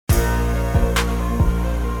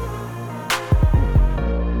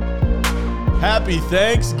Happy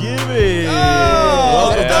Thanksgiving!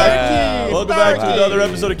 Welcome back to another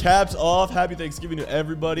episode of Caps Off. Happy Thanksgiving to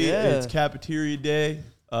everybody. Yeah. It's Cafeteria Day.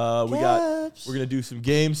 We're gonna do some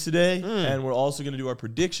games today, and we're also gonna do our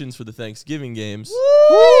predictions for the Thanksgiving games.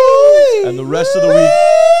 And the rest of the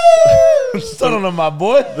week. Stunning on my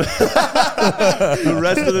boy. The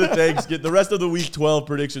rest of the week 12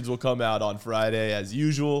 predictions will come out on Friday as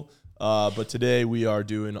usual. But today we are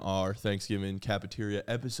doing our Thanksgiving cafeteria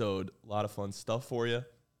episode. A lot of fun stuff for you.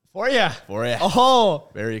 Oh,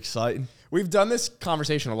 Very exciting. we've done this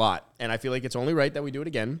conversation a lot, and I feel like it's only right that we do it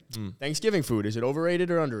again. Thanksgiving food, is it overrated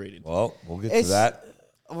or underrated? Well, we'll get to that.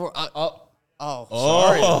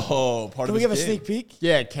 Sorry. Oh, part Can of we this give a game. sneak peek?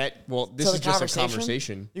 Yeah, well, this To is the just a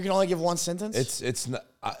conversation. You can only give one sentence. It's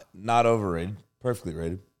not overrated. Perfectly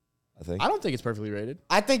rated, I think. I don't think it's perfectly rated.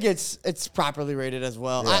 I think it's properly rated as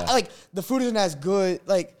well. Yeah. I like the food isn't as good.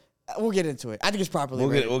 Like we'll get into it. I think it's properly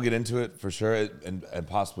rated. We'll get into it for sure, and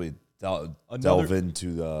possibly delve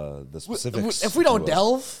into the specifics. If we don't to,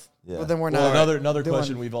 delve, yeah. well, then we're Well, not. another doing-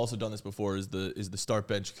 question we've also done this before is the start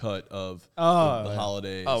bench cut of the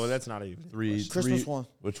holidays. Oh, well, that's not even Christmas one.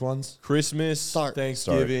 Which ones? Christmas, Start.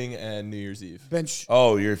 Thanksgiving, and New Year's Eve. Bench.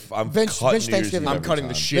 Oh, I'm Bench cutting New Year's Thanksgiving. Eve I'm every cutting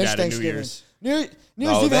the time. shit Bench out of New Thanksgiving. Year's. New Year's No,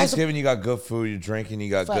 Eve has some, Thanksgiving you got good food, you're drinking,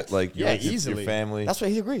 you got Facts. good like Yeah, your easily. family. That's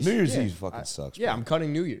what he agrees. New Year's Eve fucking sucks. Yeah, bro. I'm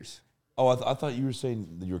cutting New Year's. Oh, I thought you were saying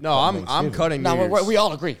that you were. No, cutting I'm Thanksgiving. cutting New No, Year's. we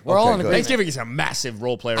all agree. We're all Okay, in good. agreement. Thanksgiving is a massive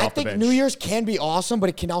role player I off the think bench. New Year's can be awesome, but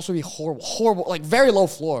it can also be horrible, like very low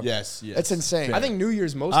floor. Yes. It's insane. I think New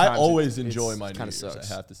Year's most I times always it's enjoy my New kinda Year's,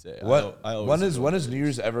 sucks. I have to say. What? I always When enjoy has New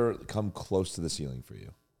Year's ever come close to the ceiling for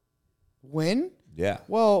you? When? Yeah.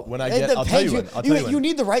 Well, When I it get- I'll tell you depends. when. I'll tell you when. You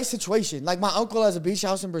need the right situation. Like my uncle has a beach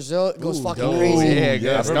house in Brazil. It goes fucking Oh, crazy. yeah, yeah,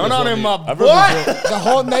 guys. I've Don't heard on him, my I've boy. heard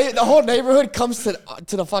Brazil, The whole neighborhood comes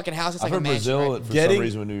to the fucking house. It's I've like a heard mansion. Brazil right? for Getting- some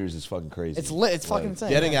reason when New Year's is fucking crazy. It's lit. It's fucking Like, insane.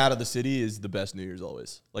 Getting out of the city is the best New Year's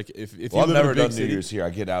always. Like if you Well, I've live never in a big done city, New Year's here. I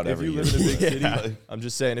get out if every you year. live in a big city, I'm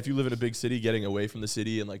just saying, if you live in a big city, getting away from the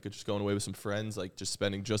city and like just going away with some friends, like just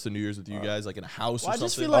spending just a New Year's with you guys, like in a house Well, or I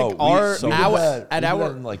just something. feel like Oh, our we did that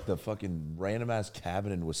our in like the fucking random ass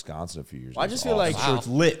cabin in Wisconsin a few years ago. I just feel like- So it's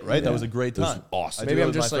lit, right? That was a great It was time. awesome. I do maybe it I'm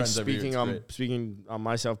with my just like friends every year. It's speaking great. on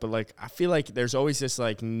myself, but like I feel like there's always this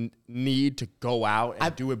like need to go out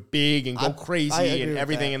and do it big and go crazy I agree and with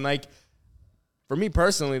everything, that. and like for me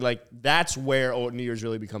personally, like that's where New Year's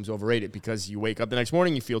really becomes overrated because you wake up the next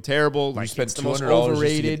morning, you feel terrible. You Like spent it's the most $200 just to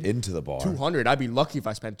overrated. get into the bar. 200. I'd be lucky if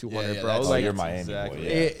I spent 200, Yeah, bro. that's- Like you're that's Miami exactly.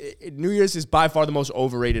 boy. Yeah. New Year's is by far the most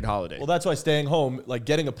overrated holiday. Well, that's why staying home, like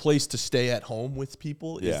getting a place to stay at home with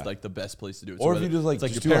people, Yeah. is like the best place to do it. Or So if you whether just like, it's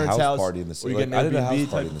like just your do a parents' house party in the or city. you get Like, an I did a Airbnb house type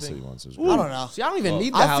party in of the city thing. once. It was I great. don't know. See, I don't even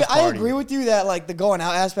need the I, house I party. agree with you that like the going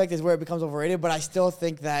out aspect is where it becomes overrated, but I still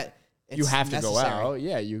think that it's You have to go necessary. out.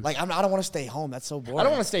 Yeah, you. Like I don't want to stay home. That's so boring. I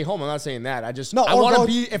don't want to stay home. I'm not saying that. I just No, I or want to go-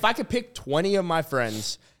 be. If I could pick 20 of my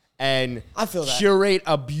friends and I feel that. curate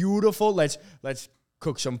a beautiful. Let's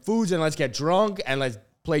cook some foods and let's get drunk and let's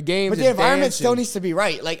play games. But the and environment dance still and- needs to be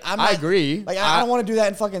right. Like I'm I not, agree. Like I don't want to do that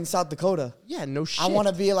in fucking South Dakota. Yeah, no shit. I want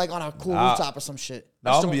to be like on a cool rooftop or some shit.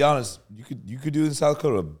 Now, I'm gonna be honest. You could do it in South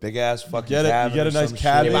Dakota, a big ass fucking You cabin. get a or nice some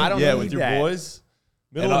cabin, shit. I don't yeah, need with your that. boys.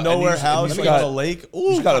 Middle And, of nowhere and house, you like got- on a lake. Ooh, You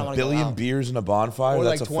just I got don't a wanna go billion out. beers and a bonfire. Or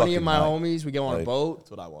like That's a 20 of fucking my night. homies. We go on a Like- boat.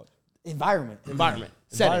 that's what I want. Environment. Environment.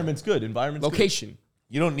 Setting. Environment's good. Environment's good. Location.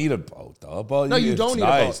 You don't need a boat, though. A boat, No, you it's don't need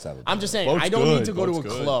nice a to have boat. a I'm boat. just saying, Boat's I don't good. need to go to a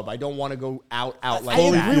Boat's good. club. I don't want to go out I like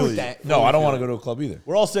agree that. with that. No, I don't want to go to a club either.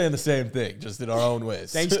 We're all saying the same thing, just in our own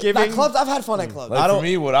ways. Thanksgiving. At clubs, I've had fun at clubs. Like I for don't-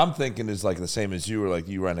 me, what I'm thinking is like the same as you, where like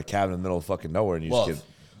you rent a cabin in the middle of fucking nowhere and you Love. just get.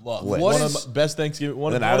 Love. lit. One What of is- the best Thanksgiving,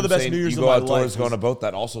 one And of then the best saying New Year's you of go my outdoors, life. go on a boat.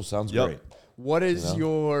 That also sounds Yep. great. What is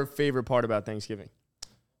your favorite part about Thanksgiving?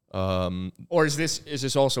 No, Or is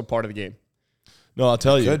this also part of the game? I'll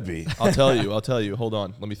tell you. Could be. I'll tell you. Hold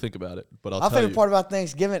on. Let me think about it. But I'll My tell favorite you. part about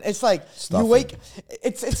Thanksgiving, it's like Stuffing. you wake.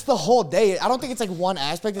 It's the whole day. I don't think it's like one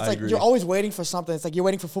aspect. It's I like agree. you're always waiting for something. It's like you're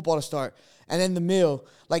waiting for football to start, and then the meal.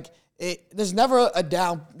 Like there's never a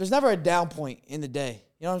down. There's never a down point in the day.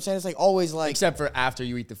 You know what I'm saying? It's like always like. Except for after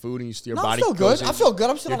you eat the food and your No, I body feel goes good. in. I feel good.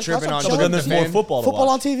 I'm still You're on the couch. tripping I'm on But chilling. then there's more fan. football to Football on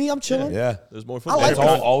watch. TV. I'm chilling. Yeah. There's more football. like It's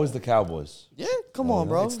that. always the Cowboys. Yeah, come on,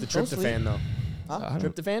 bro. It's the Don't sleep. tryptophan, though. Huh?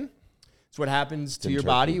 Tryptophan? It's what happens to in your turkey.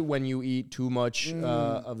 body when you eat too much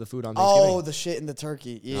of the food on Thanksgiving. Oh, the shit in the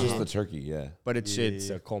turkey. Yeah. Just the turkey, yeah. But it's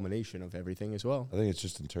a culmination of everything as well. I think it's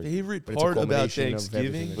just in turkey. Favorite But it's a part about culmination of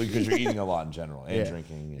Thanksgiving? everything. Because you're eating a lot in general and Yeah,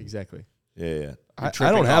 drinking. And, Exactly. Yeah, yeah. I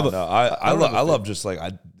don't have a. No, I don't have a love just like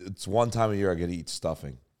it's one time a year I get to eat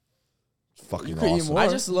stuffing. It's fucking could eat awesome. more. I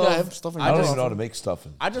just Yeah, love stuffing I don't more even know how to often. make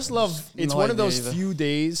stuffing. I just love it's No one of idea those either. few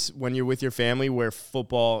days when you're with your family where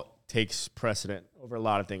football takes precedent over a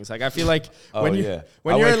lot of things. Like I feel like Oh, when you yeah.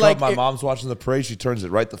 when I you're wake like up, my mom's watching the parade. She turns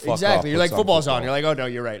it right the fuck off. exactly, you're like puts football's on. football. You're like, oh no,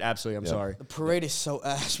 you're right. Absolutely, I'm Yeah. sorry. The parade is so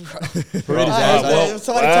ass, bro. Parade is Hey, ass. hey, if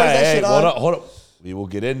somebody turns that shit on. Hold up. We will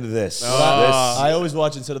get into this. I always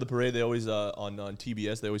watch instead of the parade. They always on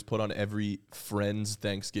TBS. They always put on every Friends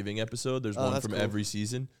Thanksgiving episode. There's one that's from cool. every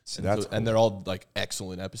season, and, that's and they're all like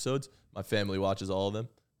excellent episodes. My family watches all of them,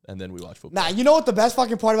 and then we watch football. Nah, you know what the best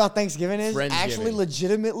fucking part about Thanksgiving is? Friendsgiving. Actually,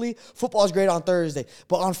 legitimately, football's great on Thursday,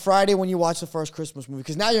 but on Friday when you watch the first Christmas movie,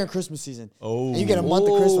 because now you're in Christmas season. Oh. And you get a month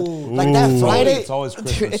of Christmas. Like that Friday. It's always dude,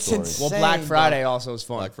 Christmas it's stories. insane. Well, Black bro. Friday also is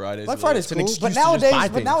fun. Black Friday. Black Friday's It's an cool, excuse but to just nowadays, buy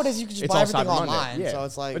but things. nowadays you can just It's buy all everything Cyber Monday. online. Yeah. So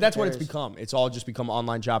it's like, but that's what it's who cares? become. It's all just become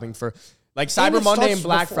online shopping for. Like And Cyber it Monday and starts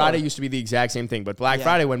Black before. Friday used to be the exact same thing, but Black Yeah.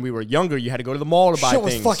 Friday when we were younger, you had to go to the mall to buy Shit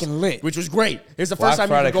was things. fucking lit. Which was great. It's the Black first time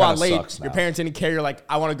Friday you could go out kinda late. sucks Your now. parents didn't care. You're like,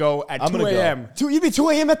 I want to go at I'm 2 gonna go. a.m. You'd be 2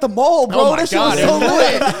 a.m. at the mall, bro. Oh my That shit god, was so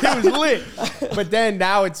lit. it was lit. But then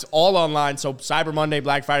now it's all online. So Cyber Monday,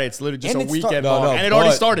 Black Friday, it's literally just And a it start- weekend No, long, no, and it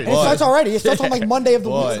already but- started. It starts already. It starts on like Monday of the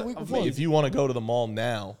week, the But week before. if you want to go to the mall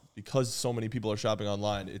now, because so many people are shopping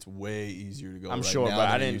online, it's way easier to go. I'm right sure, now but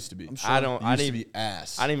than I it didn't. used to be. I don't. It I used to didn't. be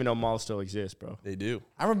ass. I didn't even know malls still exist, bro. They do.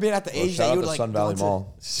 I remember being at the age Shout that out you to would like Sun go Valley to-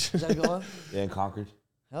 Mall. Is that a good one? Yeah, in Concord.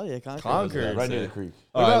 Hell yeah, Concord. Concord. Right near the creek.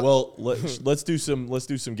 All right. Well, let's do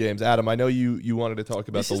some games. Adam, I know you wanted to talk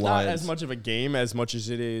about This the is Lions. not as much of a game as much as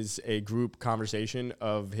it is a group conversation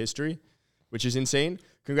of history, which is insane.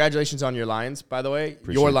 Congratulations on your Lions, by the way.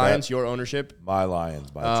 Appreciate Your Lions, that. your ownership. My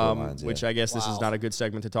Lions. My Detroit Lions. Which yeah. I guess this is not a good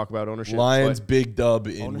segment to talk about ownership. Lions but big dub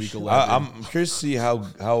in week 11. I'm curious to see how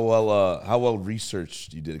well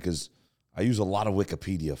researched you did, because I use a lot of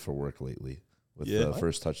Wikipedia for work lately with the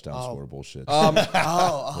first touchdown score bullshit.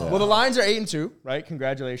 Well, the Lions are 8-2, right?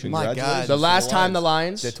 Congratulations. My God. The last time the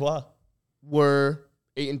Lions C'est toi. were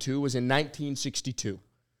 8-2 was in 1962.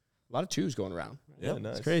 A lot of twos going around. Yeah,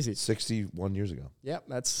 nice. It's crazy. 61 years ago. Yep,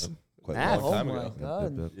 that's Quite math. a long time Oh my ago.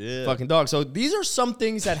 God. Yeah. Fucking dog. So these are some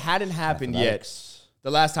things that hadn't happened yet.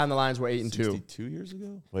 The last time the Lions were 8-2. 62 years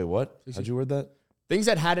ago. Wait, what? How'd you word that? Things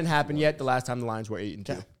that hadn't happened yet the last time the Lions were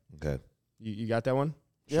 8-2. Okay. You got that one?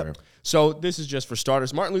 Yep. Sure. So this is just for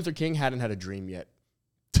starters. Martin Luther King hadn't had a dream yet.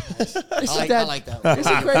 I like that. Is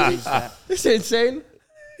it crazy? Is it insane?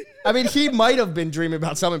 I mean, he might have been dreaming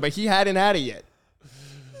about something, but he hadn't had it yet.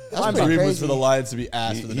 That's My pretty dream was crazy. for the Lions to be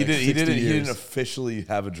ass for the next 60 He years. didn't officially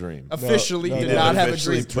have a dream. Officially no, did no, not have a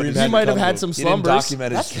officially, dream. but He dream might have had had to some He didn't slumbers.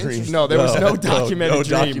 document his That's dream. interesting. No, there was no documented no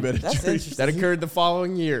dream documented That's dream. interesting. that occurred the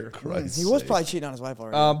following year. He was probably cheating on his wife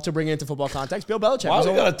already. To bring it into football context, Bill Belichick Why was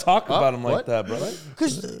we only- gotta talk about him like what? that, bro?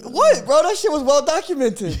 Because what, bro? That shit was well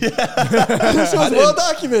documented. That shit was well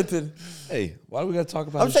documented. Hey, why do we gotta talk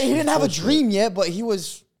about? I'm this saying he shit? didn't have a Bullshit. dream yet, but he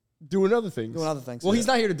was doing other things. doing other things. Well, he's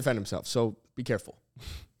not here to defend himself, so be careful.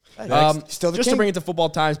 Still the just king. to bring it to football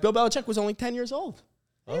times, Bill Belichick was only 10 years old.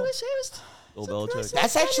 He was Bill Belichick.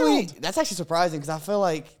 That's actually surprising because I feel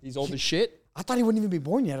like he's old as shit. I thought he wouldn't even be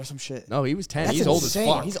born yet or some shit. No, he was 10. That's He's insane. old as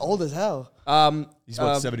fuck. He's old as hell. He's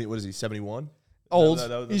what, 70? What is he, 71? Old.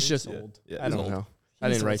 That He's means? just Yeah. old. Yeah, I he's don't old. know. He I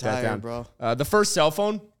needs didn't to write that retire, down. bro. The first cell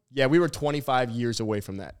phone, yeah, we were 25 years away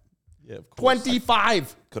from that. Yeah, of course.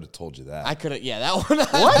 25. Could have told you that. I could have. Yeah, that one.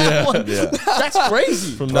 What? yeah. That's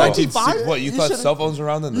crazy. From Bro, 25? What, you thought cell phones were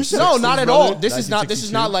around then? No, not at all. brother? This is not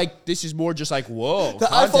 1962? like, this is more just like, whoa. The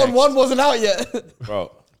context. iPhone 1 wasn't out yet.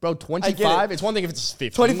 Bro, Bro, I get 25? it. It's one thing if it's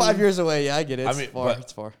 50. 25 years away. Yeah, I get it. It's I mean, far. but-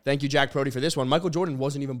 It's far. Thank you, Jack Brody, for this one. Michael Jordan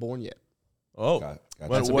wasn't even born yet. Oh. Got When,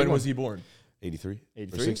 that's a when big was one. he born? 83?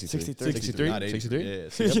 83? Or 63? 63. 63? Not 63? Yeah, yeah.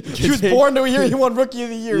 See, He was born the year he won Rookie of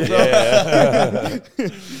the Year, bro.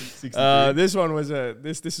 63. This one was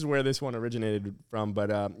this is where this one originated from,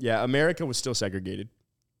 but yeah, America was still segregated.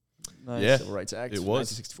 Nice. Yeah. Civil Rights Act. It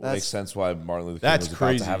was. 1964. Makes sense why Martin Luther King That's was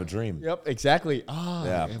crazy. about to have a dream. Yep, exactly. Ah,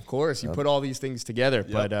 Yeah. of course. You put all these things together,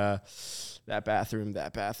 Yep. but that bathroom.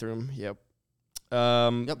 Yep.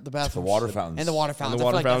 Yep, the bathroom. water fountains. And the water fountains.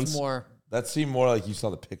 water I feel like fountains. that's more That seemed more like you saw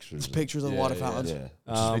the pictures. pictures of the water fountains.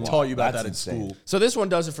 Yeah. They taught you about That's that in insane. school. So this one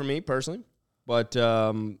does it for me personally, but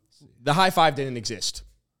the high five didn't exist.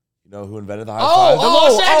 You know who invented the high Oh, five? the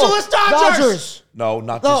Los Angeles Dodgers! No,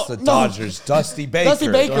 not No, just the no. Dodgers. Dusty Baker. Dusty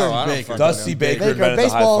Baker. Oh, I don't fucking Dusty know. Baker Baker, invented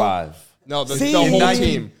baseball. the high five. No, the See? whole In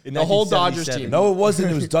team. in The whole Dodgers 1977. team. No, it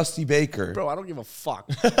wasn't. It was Dusty Baker. Bro, I don't give a fuck.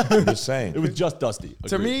 I'm just saying. It was just Dusty.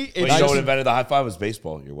 To Agreed. me, But it's you know just, what invented the high five was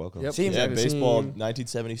baseball. You're welcome. Yep. Seems Yeah, like baseball, 17.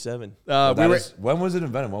 1977. That we were is- when was it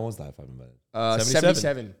invented? When was the high five invented?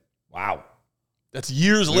 77. Wow. That's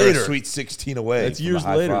years We were a later. Sweet 16 away. That's from years the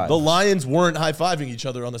high later. five. The Lions weren't high-fiving each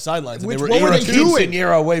other on the sidelines. And they were What were they 18 doing?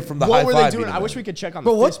 Quinceañera away from the high What were they five doing? meeting. I wish we could check on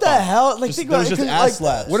But the what fist the bump. hell? Like, Just, think there about was it. just 'cause, ass like,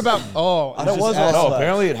 slaps. What about, That was ass No, slaps.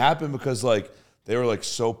 apparently it happened because like they were like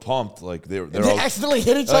so pumped, like they're Did they all, accidentally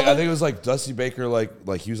hit each like, other? I think it was like Dusty Baker,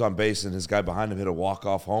 like he was on base and his guy behind him hit a walk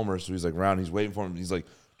off homer, so he's like round, he's waiting for him, he's like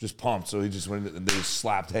just pumped, so he just went and they just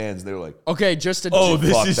slapped hands. And they were like, Okay, just to Oh,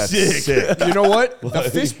 this "Fuck, is that's sick. you know what? The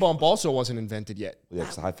fist bump also wasn't invented yet. yeah,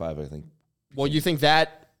 it's a high five, I think. Well, you think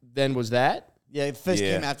that then was that? Yeah, the fist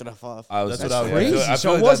Yeah. came after the five. That's what I was- I feel- Crazy. I So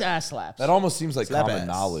feel it like was that, ass slaps. that almost seems like Slap common ass.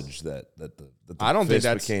 knowledge that the I don't think fist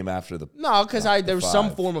that's- became after the. No, because there was some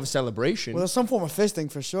five. form of celebration. Well, there's some form of fisting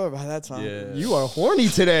for sure by that time. Yeah. You are horny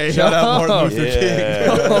today. Shout out Martin Luther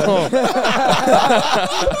King.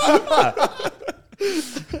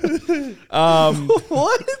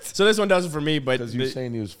 What? So this one does it for me, but Because you were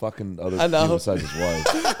saying he was fucking other I know. people besides his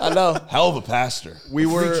wife. I know. Hell of a pastor. we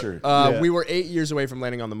Preacher. were 8 years away from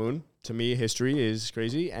landing on the moon. To me, history is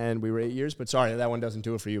crazy, and we were 8 years. But sorry, that one doesn't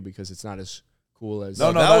do it for you because it's not as cool as.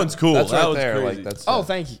 No, that one's cool. That's That right one's there. crazy. Like that's. Oh,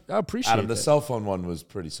 thank you. I appreciate Adam, it. the cell phone one was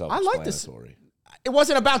pretty I self-explanatory. like this. It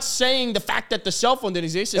wasn't about saying the fact that the cell phone didn't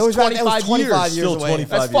exist. It's It was 25, 25 years. years Still away. 25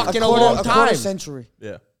 That's years. fucking a quarter, long a quarter time. century.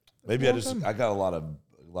 Yeah. Maybe I got a lot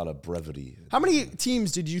of brevity. How many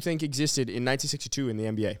teams did you think existed in 1962 in the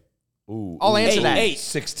NBA? Ooh, I'll answer Eight. that. Eight.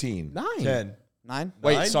 16. 9. 10. 9?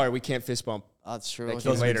 Wait, Nine? sorry, we can't fist bump. Oh, that's true. That Okay.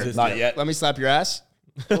 came Doesn't later. exist Not yet. Let me slap your ass.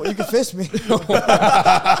 Well, you can fist me. He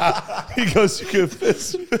goes, you could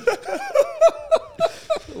fist.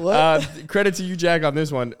 Credit to you, Jack, on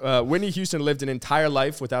this one. Whitney Houston lived an entire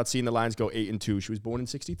life without seeing the Lions go 8-2. She was born in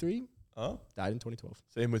 1963, Oh, died in 2012.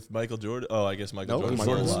 same with Michael Jordan. Oh, I guess Michael No, Jordan's Michael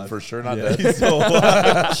still Jordan's alive. For sure not Yeah, dead. he's still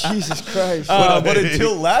alive. Jesus Christ. But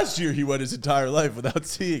until last year, he went his entire life without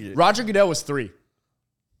seeing it. Roger Goodell was 3.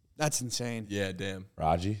 That's insane. Yeah, damn.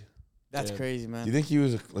 Raji, That's Yeah. crazy, do you man. think he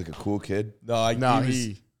was like a cool kid? No,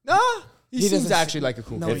 He He seems doesn't actually se- like a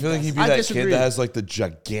cool No, kid. I feel like he'd be I that disagree. kid that has like the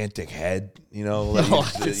gigantic head, you know? Like, No, I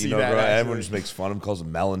can see that, everyone actually. just makes fun of him, calls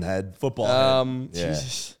him melon head. football. head. Yeah.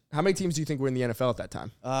 Jesus. How many teams do you think were in the NFL at that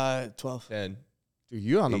time? 12. 10. Dude,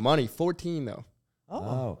 you're on the 8. money. 14, though.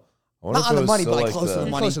 Oh. I wonder Not if on it the was money, still but like close to the, the You're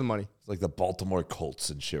money. close to the money. like the Baltimore Colts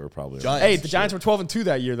and shit were probably. Giants. Hey, the Giants were 12-2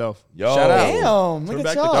 that year, though. Yo. Shout out. Damn, Turn look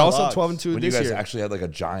back at the They're y'all. also Dogs. 12-2 When you this guys year. actually had like a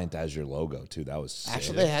giant as your logo too, that was sick.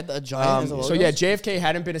 Actually, they had a giant as a logo. So, yeah, JFK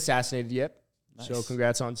hadn't been assassinated yet. So,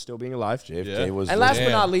 congrats on still being alive. JFK Yeah. was. And last but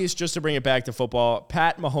Damn. not least, just to bring it back to football,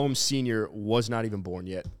 Pat Mahomes Sr. was not even born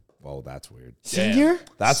yet. Oh, that's weird. Senior?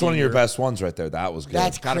 That's one of your best ones right there. That was good.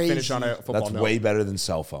 That's Got to crazy. finish on a football That's note. way better than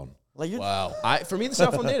cell phone. Like you're, Wow. For me, the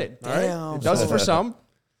cell phone did it. All right? Damn. It does it for some.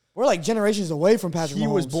 we're like generations away from Patrick He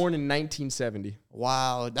Mahomes. was born in 1970.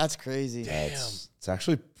 Wow, that's crazy. It's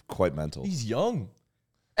actually quite mental. He's young.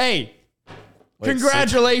 Hey,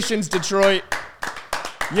 congratulations, Detroit.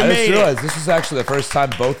 You I just made it. realized this is actually the first time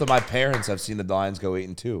both of my parents have seen the Lions go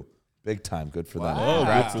 8-2. Big time. Good for them. Wow.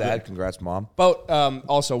 Congrats, Dad. Congrats, Mom. But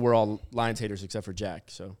also, we're all Lions haters except for Jack.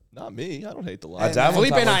 So Not me. I don't hate the My Lions. dad one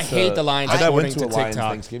Felipe time and I went to- hate the Lions My dad went according to a to Lions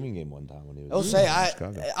TikTok. Thanksgiving game one time when he was I'll say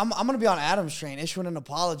Chicago. I'm gonna be on Adam's train, issuing an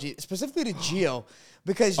apology specifically to Gio,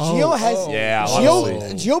 because Gio has Yeah, Gio,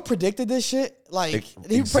 honestly. Gio predicted this shit like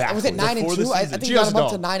Exactly. was it 9-2? Before the I season. think he got him up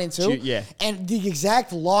Gio's to dog. 9-2. Yeah. And the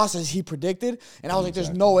exact losses he predicted, and I was like, "There's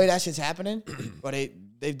no way that shit's happening," but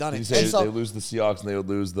they've done Did it. you say And so, they lose the Seahawks and they would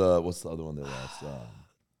lose the what's the other one they lost?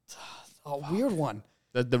 a weird one.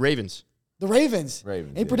 the Ravens. The Ravens.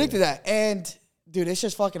 Ravens, He yeah, predicted that. And, dude, it's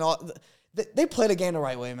just fucking all. They play the game the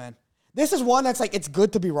right way, man. This is one that's like, it's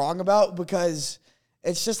good to be wrong about because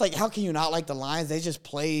it's just like, how can you not like the Lions? They just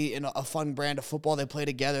play in a fun brand of football. They play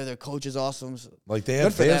together. Their coach is awesome. Like they Good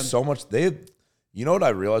have for they have them. so much you know what I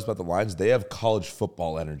realized about the Lions? They have college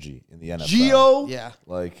football energy in the NFL. Gio, Yeah.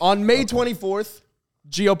 Like on May 24th,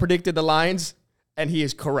 Gio predicted the Lions, and he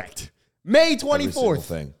is correct. May 24th. every single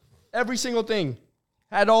thing. Every single thing.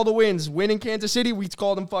 Had all the wins. Win in Kansas City, we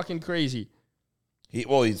called him fucking crazy.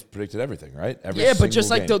 He's predicted everything, right? Every Yeah, but just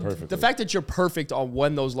single like game the perfectly. fact that you're perfect on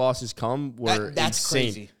when those losses come were That's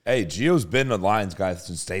insane. crazy. Hey, Gio's been a Lions guy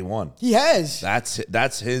since day one. He has.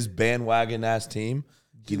 That's his bandwagon ass team.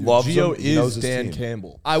 He loves Gio them. He knows is his Dan team.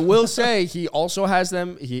 Campbell. I will say he also has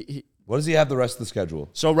them. What does he have the rest of the schedule?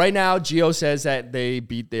 So right now, Gio says that they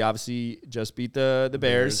obviously just beat the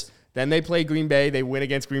Bears. Then they play Green Bay. They win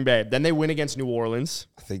against Green Bay. Then they win against New Orleans.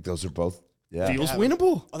 I think those are both. Yeah. Feels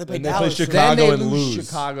winnable. Oh, they play And they play Dallas. Chicago. Then they and lose lose.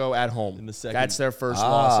 Chicago at home. In the second. That's their first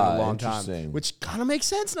loss in a long time. interesting. Which kind of makes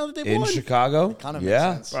sense now that they've In won. Chicago? Kind of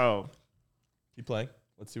yeah. makes sense. Bro. Keep playing.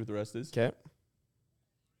 Let's see what the rest is. Okay.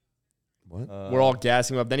 What? We're all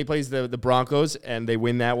gassing him up. Then he plays the Broncos, and they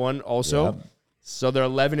win that one also. Yeah. So they're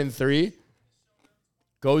 11-3.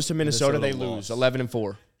 Goes to Minnesota, they Minnesota lose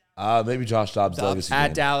lost. 11-4. Maybe Josh Dobbs' legacy At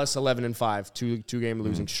game. Dallas, 11-5, two game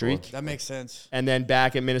losing streak, That makes sense. and then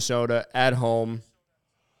back at Minnesota at home.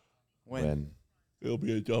 Win. It'll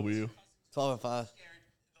be a W. 12-5.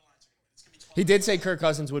 He did say Kirk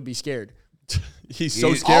Cousins would be scared. He's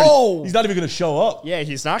so scared. Oh! He's not even going to show up. Yeah,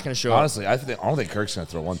 he's not going to show up. Honestly, I don't think Kirk's gonna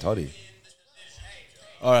throw one tutty.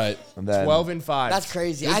 All right. And then 12-5. That's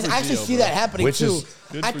crazy. Good I for actually Gio, see bro. that happening Which too. is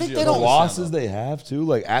good I for think Gio. they the don't. losses they have too,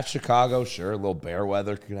 like at Chicago, sure, a little bear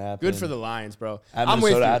weather could happen. Good for the Lions, bro. At I'm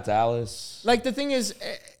with Minnesota, you. at Dallas. Like, the thing is,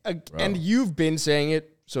 and you've been saying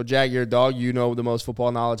it, so Jag, you're a dog. You know the most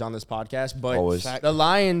football knowledge on this podcast. But Always. the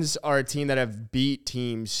Lions are a team that have beat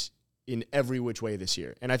teams in every which way this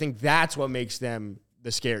year. And I think that's what makes them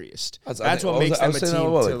the scariest. That's what makes them a team to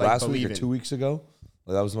like last believe week or in. 2 weeks ago.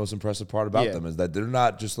 Like, that was the most impressive part about Yeah. them is that they're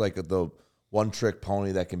not just like the one-trick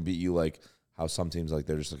pony that can beat you like how some teams like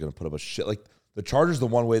they're just going to put up a shit. Like the Chargers, the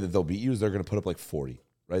one way that they'll beat you is they're going to put up like 40,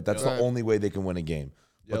 right? That's the only way they can win a game.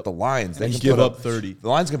 But the Lions, they And can give put up 30. The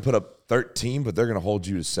Lions can put up 13, but they're going to hold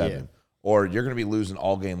you to 7. Yeah. Or you're going to be losing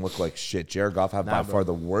all game, look like shit. Jared Goff had by far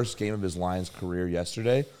the worst game of his Lions career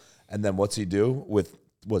yesterday. And then what's he do with,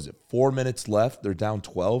 4 minutes left? They're down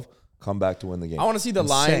 12. Come back to win the game. I want to see the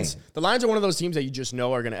Insane. Lions. The Lions are one of those teams that you just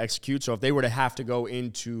know are going to execute. So if they were to have to go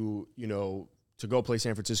into, to go play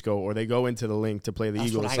San Francisco, or they go into the Link to play the That's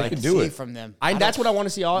Eagles, what I like, can do see it. from them. that's what I want to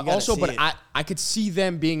see also. see But it. I could see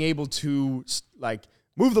them being able to like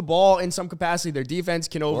move the ball in some capacity. Their defense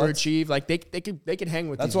can overachieve. Like they could hang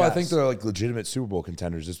with. That's these why guys. I think they're like legitimate Super Bowl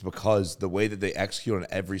contenders, just because the way that they execute on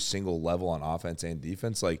every single level on offense and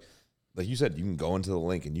defense, like you said, you can go into the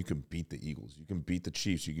Link and you can beat the Eagles, you can beat the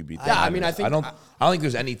Chiefs, you can beat. Yeah, I mean, I think- I don't think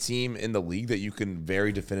there's any team in the league that you can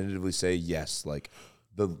very definitively say yes, like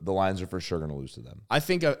the Lions are for sure going to lose to them. I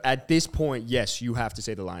think at this point, yes, you have to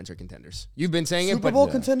say the Lions are contenders. You've been saying it, Super but Bowl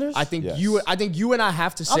contenders? I think Yes. you and I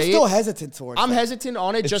have to say I'm still it. hesitant towards I'm that. hesitant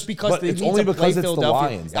on it just because But they it's need only to play because it's the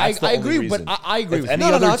Philadelphia. Lions. That's the I only agree, reason. but I agree If with any you.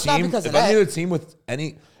 No, other it's not team, because of if any that. other team with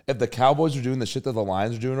any, if the Cowboys are doing the shit that the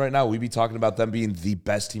Lions are doing right now, we'd be talking about them being the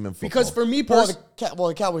best team in football. Because for me, Well,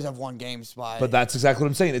 the Cowboys have won games by. but that's exactly what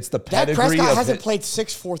I'm saying. It's the Dak pedigree. Prescott of hasn't it. played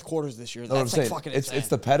 6 fourth quarters this year. Know what I'm That's like saying? fucking It's insane.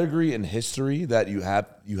 the pedigree and history that you have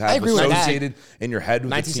agree with that. associated in your head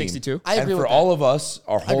with 1962. the team. I agree and for with all of us,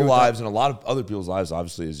 our whole agree with lives and a lot of other people's lives,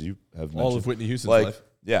 obviously, as you have mentioned, All of Whitney Houston's like, life.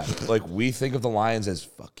 Yeah, like we think of the Lions as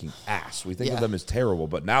fucking ass. We think of Yeah. them as terrible,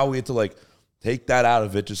 but now we have to like take that out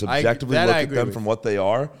of it, just objectively that look I at agree them with. from what they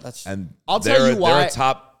are. That's- I'll tell you they're why- a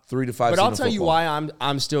top 3 to 5. But seed I'll in tell you football. why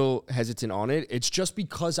I'm still hesitant on it. It's just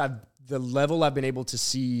because the level I've been able to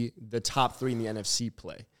see the top 3 in the NFC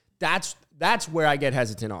play. That's where I get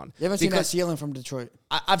hesitant on. You haven't seen that Because ceiling from Detroit.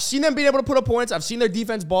 I've seen them being able to put up points. I've seen their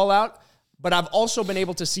defense ball out. But I've also been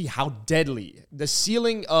able to see how deadly the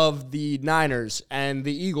ceiling of the Niners and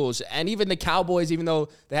the Eagles and even the Cowboys, even though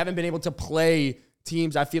they haven't been able to play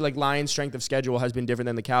teams, I feel like Lions' strength of schedule has been different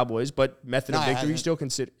than the Cowboys. But method of No, it victory, you hasn't. still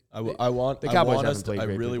consider. I want the I Cowboys want haven't us. played I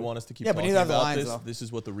great really people. want us to keep Yeah, but talking neither have the about Lions, this. though. This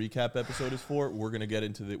is what the recap episode is for. We're gonna get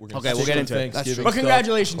into the. We're gonna Okay, we'll stick get to into it. That's Thanksgiving true. But stuff.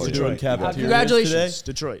 congratulations, We're Detroit. doing cafeterias Congratulations, today.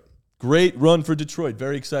 Detroit. Great run for Detroit.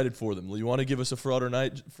 Very excited for them. You want to give us a Frauder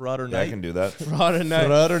night? Yeah, I can do that. Friday night.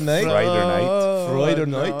 Frauder night. Friday night. Friday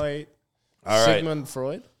night. All right, Sigmund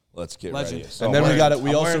Freud. let's get Legend. ready. So And then we got it. We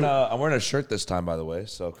I'm also. wearing I'm wearing a shirt this time, by the way.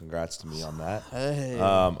 So congrats to me on that. Hey.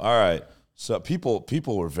 All right. So people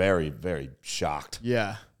were very, very shocked.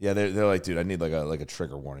 Yeah. Yeah, they're like, dude, I need like a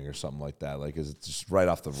trigger warning or something like that. Like, is it just right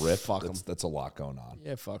off the rip? Fuck 'em. That's a lot going on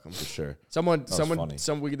Yeah, fuck them. for sure. Someone,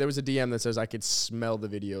 funny. there was a DM that says I could smell the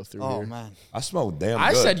video through Oh here. man, I smell damn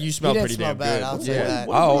I good. said you he smell didn't pretty smell damn bad. good. I'll say Yeah. that.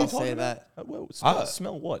 Oh. I'll say that.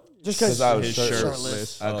 Smell what? Just because I was his shirtless.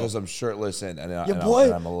 shirtless. Because I'm shirtless and Your and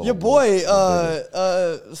boy, I'm a little your boy,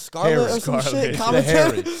 bigger. Scarlett or some Scarlett. shit. The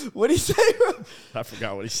Commentary. What did he say? I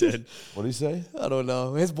forgot what he said. What do you say? I don't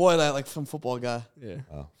know. His boy, like some football guy. Yeah.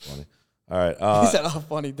 Oh, funny. All right. He said, "Oh,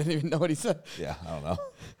 funny." Didn't even know what he said. Yeah, I don't know.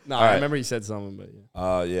 No, All I right. remember he said something, but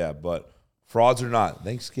yeah. Yeah, but frauds or not,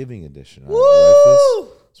 Thanksgiving edition. All right, you ready for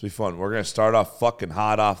this? It's be fun. We're gonna start off fucking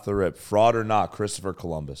hot off the rip. Fraud or not, Christopher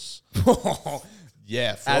Columbus.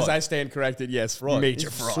 Yeah, fraud. As I stand corrected, yes, Fraud. major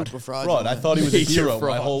He's fraud. Super fraud. fraud. I thought he was a Major hero my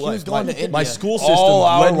fraud. whole He life. was going to My India. school system All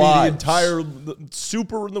our led me the lives. entire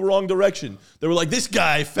super in the wrong direction. They were like, "This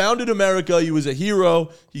guy founded America. He was a hero.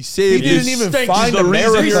 He saved. He didn't his even stinks. find He's the reason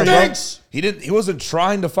America. he bro. stinks." He didn't. He wasn't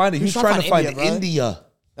trying to find it. He was trying to find India.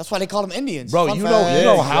 That's why they call them Indians. Bro, Fun you fact.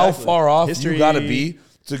 know how exactly. far off History. you got to be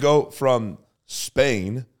to go from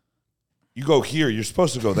Spain You go here. You're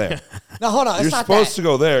supposed to go there. No, hold on. It's You're not supposed that. to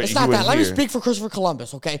go there. It's You not that. went Let me here. speak for Christopher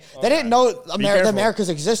Columbus, okay? They didn't know the careful. Americas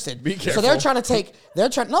existed. Be So they're careful. trying to take.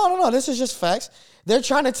 No. This is just facts. They're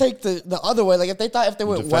trying to take the other way. Like if they went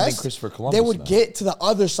defending west, Christopher Columbus they would now. get to the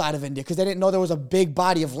other side of India because they didn't know there was a big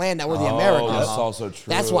body of land that were the Americas. That's also true.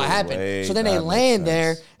 That's what happened. Wait, so then they that makes land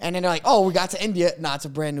there, sense. and then they're like, "Oh, we got to India. Nah, it's a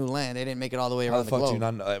brand new land. They didn't make it all the way How around the the fuck do you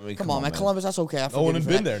globe." not know? I mean, Come on, man. Columbus, that's okay. I forgive one you had for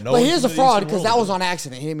been that. there. No but one here's from a the fraud Eastern because world that had was been on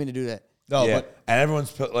accident. He didn't mean to do that. No, Yeah, but and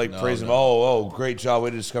everyone's praising him. Oh, great job,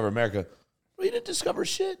 way to discover America. Well, you didn't discover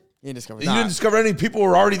shit. He didn't discover You that. didn't discover any people who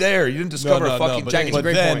were already there. You didn't discover a fucking but, Jack, it's a but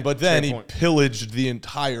great then, point. but then Great he point. pillaged the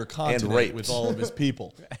entire continent raped. with all of his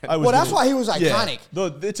people. Well, that's why he was iconic.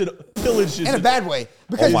 It's a pillage In a bad way.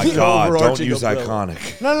 Because Oh my he- God! Don't overarching use umbrella.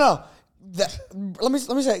 iconic. No. Let me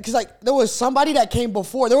say because like there was somebody that came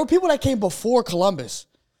before. There were people that came before Columbus,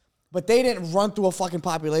 but they didn't run through a fucking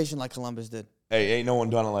population like Columbus did. Hey, ain't no one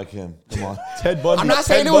done it like him. Come on. Ted Bundy. I'm not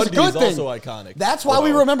saying Ted it was a Bundy good is thing. also iconic. That's why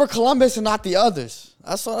we remember Columbus and not the others.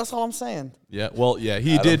 That's all I'm saying. Yeah, well, yeah,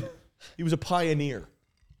 he did. He was a pioneer,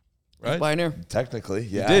 right? Pioneer. Technically,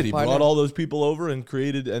 yeah. He did. He Pioneer. brought all those people over and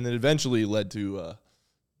created, and then eventually led to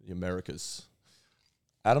the Americas.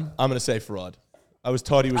 Adam? I'm gonna say fraud. I was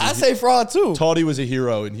taught he was. I say fraud too. taught he was a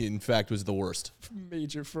hero, and he in fact was the worst.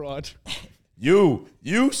 Major fraud. You,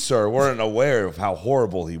 sir, weren't aware of how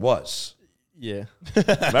horrible he was. Yeah.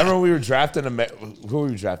 Remember when we were drafting, who were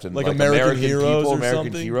we drafting? Like American heroes or American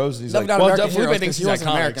something? heroes? And he's No, like, not Well, American Felipe heroes, thinks 'cause he he's wasn't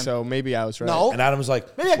iconic, American. so maybe I was right. No. and Adam was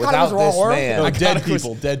like, Maybe I caught him without as the wrong this word. man, No, dead got Chris-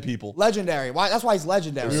 people. Dead people. Legendary. Why? That's why he's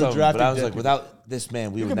legendary. were but drafting I was dead like, people. without this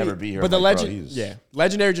man, we would never be here. But the I'm like, bro, legend, he's yeah,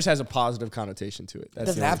 legendary just has a positive connotation to it. That's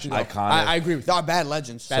Doesn't the have only to. thing. though. iconic. I agree with They that. are bad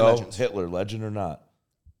legends. Bad so legends. Hitler, legend or not?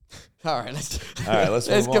 All right, let's Let's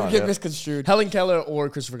let's move on, get yeah. misconstrued. Helen Keller or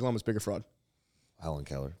Christopher Columbus, bigger fraud. Helen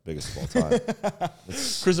Keller, biggest of all time.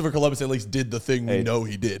 Christopher Columbus at least did the thing we Hey. know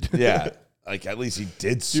he did. Yeah, like at least he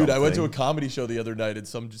did something. Dude, I went to a comedy show the other night, and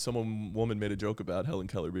some woman made a joke about Helen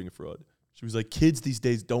Keller being a fraud. She was like, "Kids these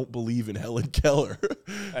days don't believe in Helen Keller."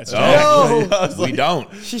 That's No, I was we like,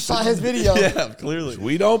 don't. She saw his video. Yeah, clearly.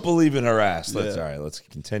 We don't believe in her ass. Let's Yeah. all right. Let's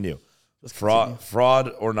continue.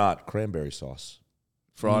 Fraud or not? Cranberry sauce.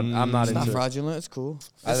 fraud. I'm not It's not into. fraudulent. It's cool.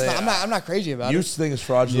 I It's think- not, I'm not crazy about Used to think it's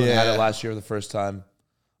fraudulent. Yeah. Had it last year for the first time.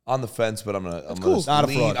 On the fence, but I'm gonna cool. Not a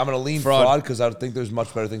lean. fraud. I'm gonna lean Fraud. fraud because I would think there's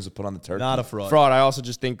much better things to put on the turkey. Not a fraud. Fraud. I also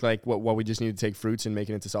just think like what we just need to take fruits and make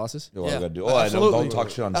it into sauces. You know what I Yeah. gotta do? Oh, I know. Absolutely. Don't talk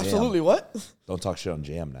shit on it. jam. Absolutely. What? Don't talk shit on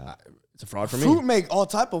jam now. It's a fraud for me. Fruit make all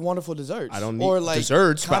type of wonderful desserts. I don't need or like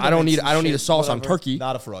desserts, but I don't need condiments and a shit, sauce on whatever. turkey.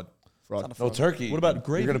 Not a fraud. Fraud. No turkey. What about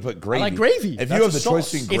gravy? You're gonna put gravy. I like gravy. If That's you have a the choice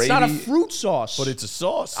sauce. between gravy, It's not a fruit sauce. But it's a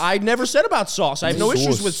sauce. I never said about sauce. I have no Sauce.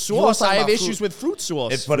 issues with You want sauce. I have something about issues fruit. with fruit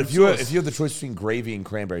sauce. but if you have the choice between gravy and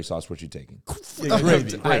cranberry sauce, what you taking? Yeah,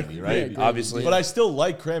 gravy. Gravy, right? Gravy. Obviously. But I still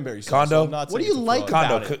like cranberry sauce. Condo? So I'm not What do saying you it's a like fraud.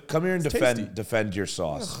 about Condo, it? come here and It's tasty. defend your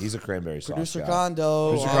sauce. He's a cranberry sauce Producer guy. Condo.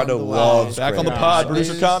 Producer on Condo the way. loves Back on the cranberry pod, sauce.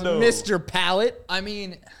 producer Condo. Mr. Palate. I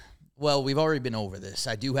mean, well, we've already been over this.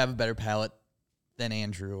 I do have a better palate than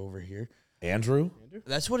Andrew over here. Andrew?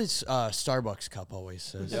 That's what his Starbucks cup always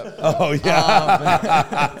says. Oh yeah.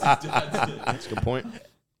 That's a good point.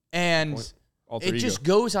 And Alter it ego. just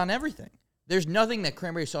goes on everything. There's nothing that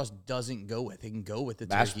cranberry sauce doesn't go with. It can go with the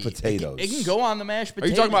Mashed turkey. potatoes. It can go on the mashed Are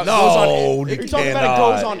you potatoes. talking about No, goes on? you Are you talking about it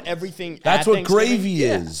cannot. goes on everything? That's at what Thanksgiving? gravy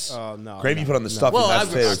is. Oh, no, Gravy you no, put on the no. stuff Well, and I mashed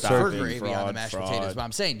would potatoes, prefer turkey. gravy on the Fraud, mashed fraud. potatoes, but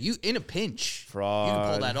I'm saying you in a pinch, Fraud. you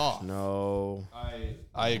can pull that off. No.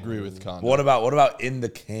 I agree with Condo. What about in the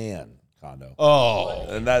can, Condo? Oh,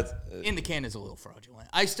 And that's In the can is a little fraudulent.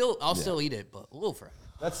 I'll still eat it, but a little fraudulent.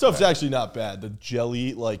 that stuff's actually not bad. The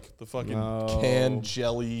jelly, like the fucking canned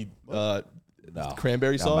jelly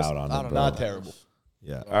cranberry I'm sauce. out on it, bro. Not terrible.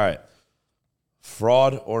 yeah. All right.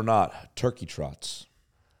 Fraud or not? Turkey trots.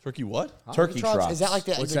 Turkey what? Turkey trots. Is that like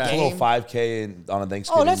the What's the that? a game? little 5K on a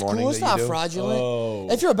Thanksgiving Oh, that's morning? cool. It's that you not do? fraudulent. Oh.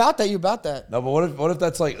 If you're about that, you're about that. No, but what if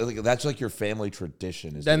that's like your family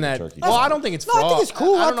tradition? Is Then doing that. turkey Well, trots? I don't think it's No, fraud. I think it's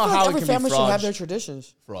cool. I don't know feel how like it every can be family should fraud. have their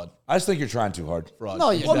traditions. Fraud. I just think you're trying too hard. Fraud. No,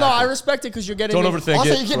 you Well, no, I respect it because you're getting. Don't it- overthink Also,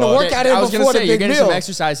 it. you're getting Fraud. the workout in I was gonna before say, the you're big getting meal. some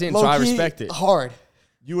exercise in, so I Low-key respect it. Hard.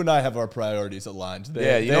 You and I have our priorities aligned. They,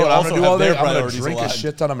 Yeah, you they know what I'm also gonna do have all day? their I'm gonna priorities drink aligned. a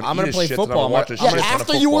shit ton. I'm gonna eat a play shit ton. football. I'm gonna watch a I'm shit Yeah, gonna- ton of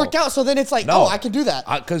after you football. work out, so then it's like, oh, I can do that.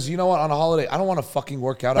 Because you know what? On a holiday, I don't want to fucking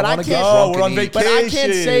work out. But I I want to get can't- Oh, drunk we're on and eat. But I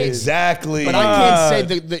can't say. Exactly. But I can't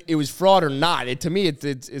say that it was fraud or not. To me,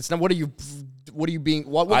 it's not. What are you being?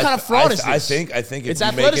 What kind of fraud is this? I think if It's you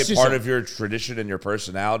make it athleticism. part of your tradition and your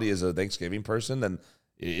personality as a Thanksgiving person, then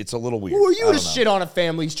it's a little weird. Who are I you to don't know. shit on a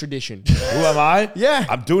family's tradition? Who am I? Yeah.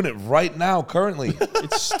 I'm doing it right now, currently.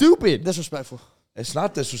 It's stupid. Disrespectful. It's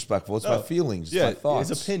not disrespectful. It's my feelings. It's my thoughts.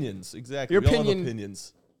 his opinions. Exactly. Your We all have opinion-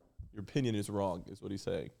 opinions. Your opinion is wrong, is what he's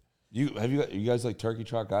saying. You guys like turkey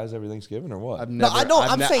trot guys every Thanksgiving or what? No, I don't.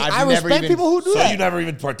 I'm saying I respect people who do So that. you never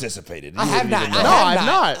even participated. I You have wouldn't not. even I know. No, have I'm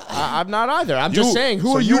not. not. I'm not either. I'm just saying,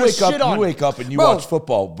 who so are you to wake up, shit on? You wake up and you Bro. watch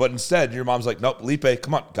football, but instead your mom's like, "Nope, Lipe,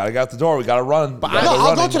 come on, gotta get out the door. We gotta run." But We gotta No, go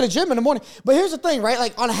I'll go running." to the gym in the morning. But here's the thing, right?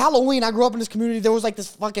 Like on Halloween, I grew up in this community. There was like this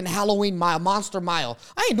fucking Halloween mile, monster mile.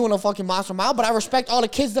 I ain't doing no fucking monster mile, but I respect all the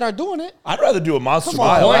kids that are doing it. I'd rather do a monster Come on,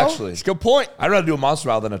 mile bro. actually. It's a good point. I'd rather do a monster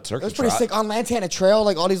mile than a turkey. It was pretty trot. sick on Lantana Trail,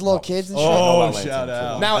 like all these little kids and shit. Oh, shout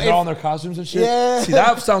out. Now, And they're all in their costumes and shit. Yeah. See,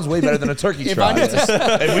 that sounds way better than a turkey If trot. I need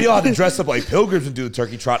If we all had to dress up like pilgrims and do the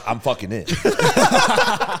turkey trot, I'm fucking in.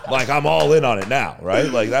 Like I'm all in on it now, right?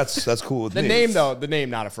 Like that's cool with The me. name, though, the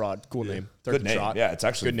name, not a fraud. Cool name. Turkey Good name. Trot. Yeah, it's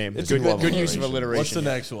actually Good name. It's Good, a good use of alliteration. alliteration. What's the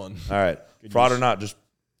next one? All right, fraud or not, just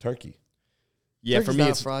turkey. Yeah, for Turkey's me, not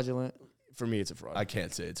it's fraudulent. a fraud. I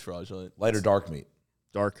can't say it's fraudulent. Light or dark meat.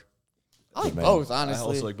 Dark. I like Man. both, I honestly.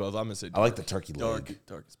 also like both. I'm gonna say I like the turkey dark. leg.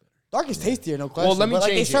 Dark is better. Dark is tastier, no question. let me but,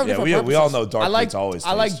 like, they change it. serve Yeah, different we all purposes. know dark I like meat's always.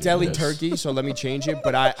 I like tastier. deli Yes. turkey, so let me change it.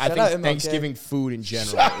 But I Shout think out MLK. Thanksgiving food in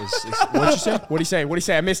general is what'd you say? What'd he say? What'd he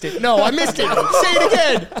say? I missed it. No, I missed it. Say it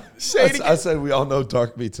again. Say it I again. said we all know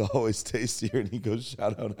dark meat's always tastier, and he goes,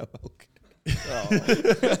 "Shout out MLK."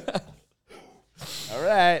 All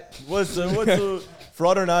right. What's the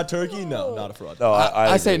fraud or not turkey? No, not a fraud. No,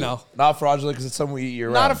 I say agree. no. Not fraudulent because it's something we eat year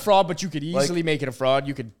Not a round. fraud, but you could easily make it a fraud.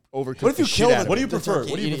 You could overcook. What if you the shit killed out it? of What do you The prefer?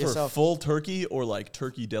 turkey, What do eat you it prefer? yourself. Full turkey or like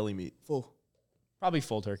turkey deli meat? Full. Probably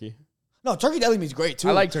full turkey. No, turkey deli meat's great too.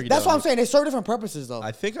 I like turkey That's deli what I'm meat. saying. They serve different purposes though.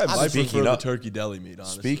 I think I might Speaking prefer the of- turkey deli meat.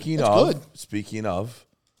 Honestly, Speaking of,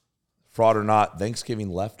 fraud or not, Thanksgiving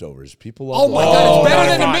leftovers. People love Oh my god, it's better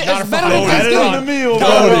than the not meal. a It's fraud. better than Not a Thanksgiving. the meal,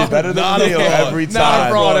 Goated. Better than Not the a meal fraud. every Not a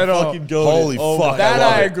time. fraud at Bro, all. fucking goated. Holy Oh fuck, my That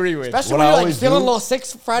love I it. agree with. Especially What when I you're like always feeling do- a little sick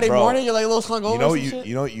Friday Bro, morning, you're like a little hungover. You know what and you shit.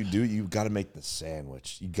 you know what you do? You got to make the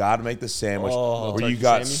sandwich. You got to make the sandwich Oh. where you Turkey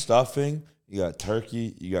got Sammy? stuffing, you got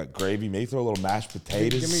turkey, you got gravy. Maybe throw a little mashed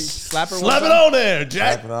potatoes. Give me slap her. Slap one it time. on there,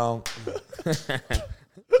 Jack. Slap it on.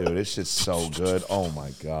 Dude, this shit's so good. Oh my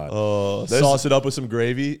god. Sauce it up with some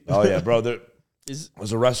gravy. Oh yeah, bro. There Is-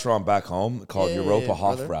 was a restaurant back home called Yeah, Europa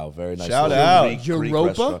brother. Hofbrau. Very nice. Shout little out. Greek Europa?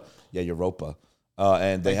 restaurant. Yeah, Europa.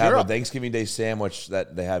 And they Like have Europe. a Thanksgiving Day sandwich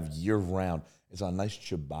that they have year round. It's on a nice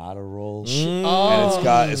ciabatta roll, Oh.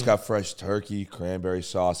 and it's got fresh turkey, cranberry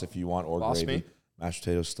sauce if you want, or Boss gravy, me. mashed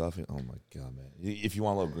potato stuffing. Oh my god, man! If you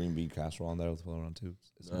want a little green bean casserole on there, we'll throw it on too.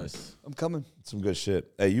 It's Nice. I'm coming. some good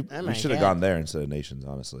shit. Hey, you Oh my should have God. gone there instead of Nations,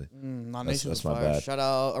 honestly. Non That's- Nation that's was my fire. bad. Shout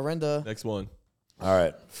out Arenda. Next one. All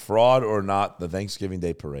right, fraud or not, the Thanksgiving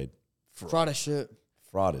Day parade. Fraud as shit.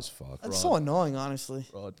 Fraud is fuck. That's so annoying, honestly.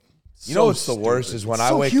 Fraud. You know what's the worst is when It's I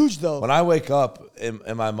so wake huge, though. when I wake up and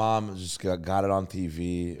my mom just got it on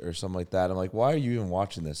TV or something like that. I'm like, why are you even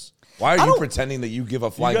watching this? Why are you pretending that you give a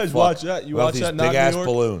flying guys fuck watch that? You about watch these that, not big New ass York?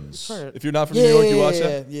 balloons? If you're not from New York, you watch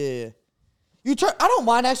that. Yeah. You turn. I don't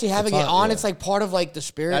mind actually having It's it not- on. yeah. It's like part of like the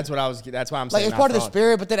spirit. That's why I'm like saying it's not part of the fraud.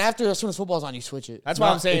 spirit. But then after, as soon as football's on, you switch it. That's why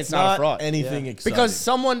I'm saying it's not a fraud. anything exciting. Because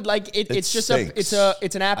someone like it's just stinks. it's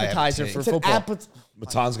an appetizer take. for It's an football.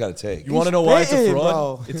 Matan's got to take. you want to know why it's a spitting,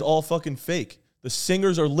 fraud? bro. It's all fucking fake. The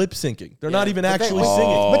singers are lip syncing. They're not even But they- actually but-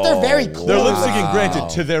 singing. But they're very Oh, close. They're lip syncing, granted,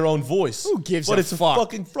 to their own voice. Who gives but a it's fuck? a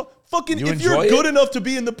fucking fraud. Fucking, You if you're enjoy good it? enough to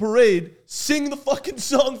be in the parade, sing the fucking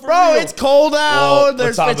song for Bro, real. it's cold out. Well,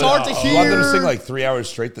 It's Matan, hard to You want them to hear. sing like 3 hours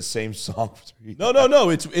straight the same song? No.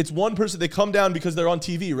 It's one person. They come down because they're on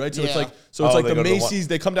TV, right? So it's Yeah. like it's Oh, like they the go to the Macy's.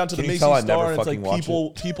 They come down to Can the you Macy's tell I never Star, and it's like fucking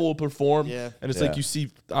watch people will perform, Yeah. and it's Yeah. like you see,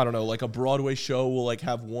 I don't know, like a Broadway show will like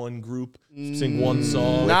have one group sing one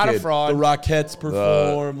song. Not a Wicked. fraud. The Rockettes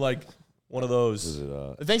perform like one of those. Is it,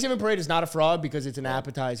 The Thanksgiving parade is not a fraud because it's an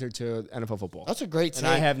appetizer to NFL football. That's a great and take.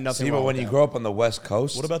 I have nothing. See, but wrong when with you that. grow up on the West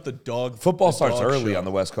Coast, What about the dog? football the starts dog early show? on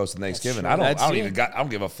the West Coast and Thanksgiving. true. I don't That's even true. I don't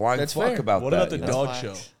give a flying That's fuck fair. about What that. about the you know? dog That's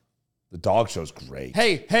show? facts. The dog show's great.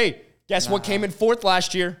 Hey, guess what came in fourth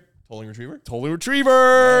last year? Tolling retriever. Totally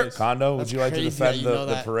Retriever. Nice. Kondo, would you like to crazy defend that you know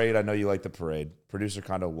the that. parade? I know you like the parade. Producer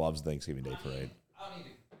Kondo loves Thanksgiving Day parade.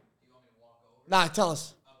 Nah, tell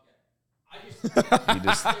us. He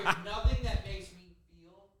just, nothing that makes me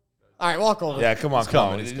feel. All right, walk over. yeah, come on,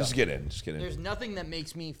 coming, it's just get in, just get in. There's nothing that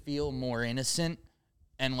makes me feel more innocent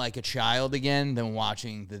and like a child again than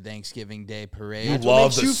watching the Thanksgiving Day parade. You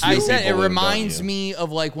love the I Snoopy said it balloon, reminds don't you? me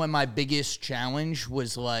of like when my biggest challenge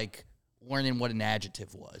was like learning what an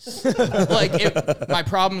adjective was. Like if my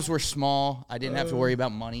problems were small, I didn't have to worry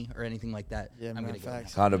about money or anything like that. Yeah, I'm man, gonna go.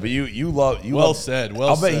 facts. Kondo, but you love Well love, said. Well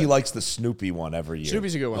I'll bet said. he likes the Snoopy one every year.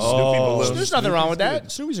 Snoopy's a good one. Snoopy balloons. There's nothing wrong with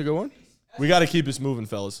that. Snoopy's a good one. We got to keep this moving,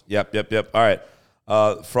 fellas. Yep. All right.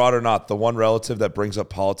 Fraud or not, the one relative that brings up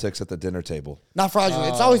politics at the dinner table. Not fraudulent.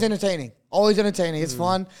 It's always entertaining. Always entertaining. It's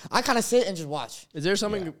fun. I kind of sit and just watch. Is there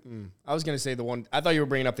something? I was gonna say the one. I thought you were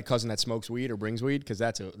bringing up the cousin that smokes weed or brings weed because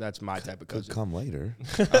that's my type of cousin. Come later.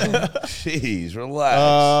 Jeez,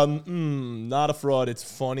 relax. Not a fraud. It's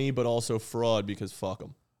funny, but also fraud because fuck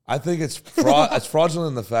them. I think it's fraud. It's fraudulent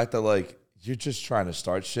in the fact that like you're just trying to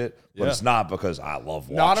start shit, but it's not because I love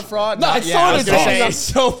watching. Not a fraud. No, Not, it's yeah, so I was gonna say, entertaining. it's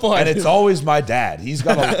so fun. And it's always my dad. He's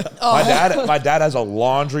got a my dad has a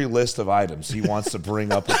laundry list of items he wants to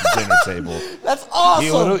bring up at the dinner table. That's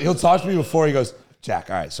awesome. He'll talk to me before he goes,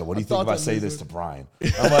 Jack, all right, so what do you think if I say this to Brian?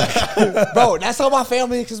 I'm like, Bro, that's how my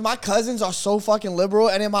family, because my cousins are so fucking liberal,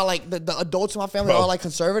 and then my like the adults in my family are like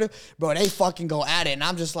conservative. Bro, they fucking go at it, and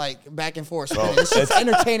I'm just like back and forth. It's just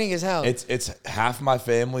entertaining as hell. it's half my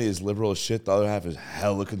family is liberal as shit, the other half is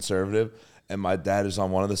hella conservative. And my dad is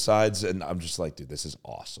on one of the sides, and I'm just like, dude, this is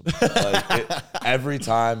awesome. Every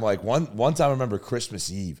time, like one time, I remember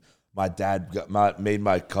Christmas Eve, my dad made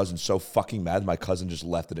my cousin so fucking mad. My cousin just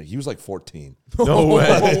left it. He was like 14. No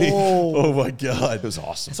way. Oh my god. It was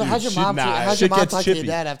awesome. So how's your mom? nah, How's your shit mom gets talk to your chippy.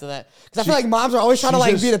 dad after that? Because I feel like moms are always trying to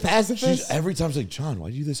like be the pacifist. Every time she's like, John,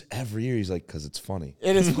 why do you do this every year? He's like, because it's funny.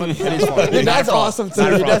 It is funny. It is fun. Dude, that's awesome too.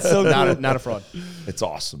 Dude, that's so not, cool. not a fraud. It's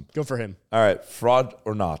awesome. Good for him. All right, fraud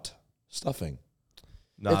or not? Stuffing.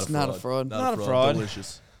 It's not a fraud. Not a fraud.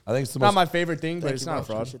 Delicious. I think it's the Not most my favorite thing, but Thank it's you, not a bro.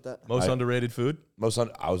 fraud. Appreciate that. Most underrated food. I was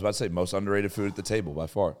about to say most underrated food at the table by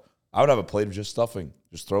far. I would have a plate of just stuffing.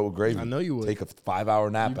 Just throw it with gravy. I know you would. Take a 5-hour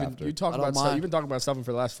nap after. You talked I don't about stuff. mind. You've been talking about stuffing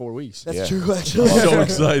for the last 4 weeks. That's Yeah. true, actually. So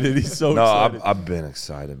excited. He's so No, excited. I've been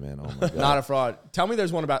excited, man. Oh my god. Not a fraud. Tell me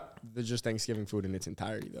there's one about the just Thanksgiving food in its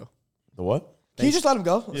entirety, though. The what? Can you just let him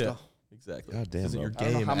go? Let's yeah. go. Exactly. God damn, This isn't bro. your I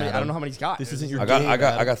don't know game. how many. I don't know how many he's got. This isn't your I game.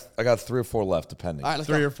 got 3 or 4 left, depending. All right, let's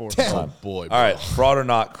 3 go. or 4. Oh boy. All right, fraud or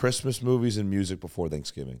not? Christmas movies and music before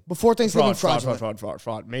Thanksgiving. Before Thanksgiving, Fraud.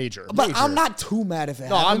 fraudulent. Major. But Major. I'm not too mad if it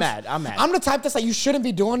No, happens. I'm mad. I'm the type that's like, you shouldn't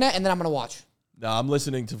be doing that, and then I'm going to watch. No, I'm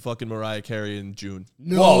listening to fucking Mariah Carey in June.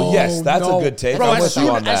 Whoa, yes, that's a good take. Bro, I'm as with you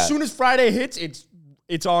soon, on that. as soon as Friday hits,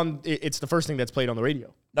 it's on. It's the first thing that's played on the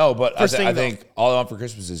radio. No, but First I thing, think All I Want for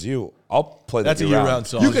Christmas Is You. I'll play that That's a year-round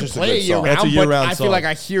song. You It's could just a play good it year song. That's a round, but year-round I song. feel like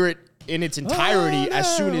I hear it in its entirety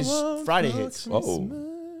as soon as Friday hits. Whoa.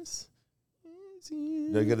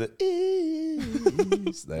 Look at it.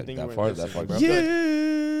 That part, bro.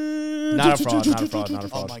 Not a fraud. Not a fraud. Not a Oh,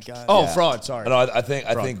 fraud. my God. Oh, fraud. Sorry. No, I think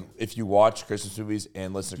if you watch Christmas movies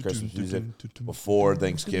and listen to Christmas music before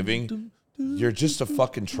Thanksgiving, you're just a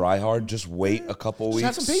fucking tryhard. Just wait a couple weeks.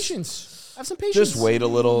 Just have some patience. Have some patience. Just wait a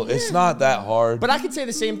little. It's not that hard. But I could say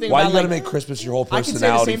the same thing Why about you gotta like, make Christmas your whole I can say the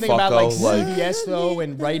personality, same thing about like fucko? CVS though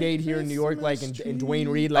and Rite Aid here in New York, like and Dwayne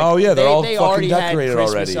Reed. Like, Oh, yeah, they're all they fucking already decorated had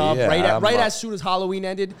Christmas already. up. Yeah, right I'm as soon as Halloween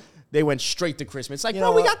ended, they went straight to Christmas. It's like, You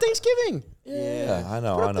bro, know we what? got Thanksgiving. Yeah, I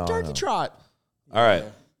know, Put I up know. the turkey I know. trot. All right,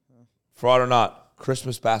 fraud or not?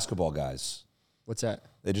 Christmas basketball guys. What's that?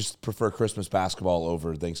 They just prefer Christmas basketball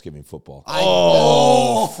over Thanksgiving football.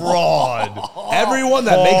 Fraud. Everyone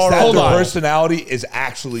that makes that Hold their on. personality is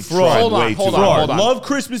actually Fraud. trying Hold on, way hold too on, hard. hold on. Love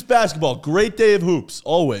Christmas basketball. Great day of hoops.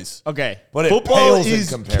 Always. Okay. But it Football pales in is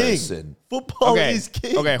comparison. king. Football Okay. is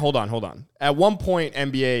king. Okay, hold on. At one point,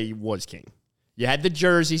 NBA was king. You had the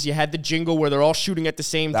jerseys, you had the jingle where they're all shooting at the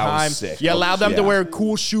same That was time. sick. You allowed them to Yeah. wear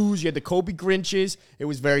cool shoes. You had the Kobe Grinches. It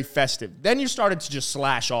was very festive. Then you started to just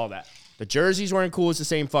slash all that. The jerseys weren't cool as the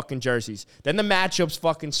same fucking jerseys. Then the matchups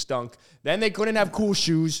fucking stunk. Then they couldn't have cool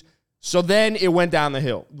shoes. So then it went down the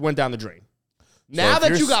hill, went down the drain. Now if that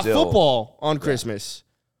you're you got still- football on Christmas,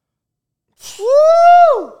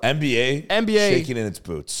 NBA shaking in its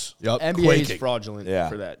boots. Yep. NBA Quaking. is fraudulent Yeah.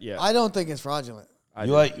 for that. Yeah. I don't think it's fraudulent.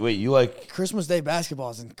 You like Christmas Day basketball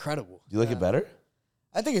is incredible. you like it better?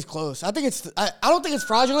 I think it's close. I don't think it's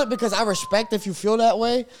fraudulent because I respect if you feel that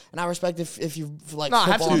way, and I respect if you like No,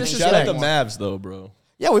 have football. some and Shout out the disrespect. Mavs though, bro.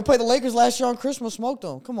 Yeah, we played the Lakers last year on Christmas. Smoked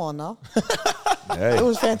them. Come on now. Hey. It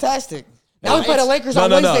was fantastic. Now we play the Lakers on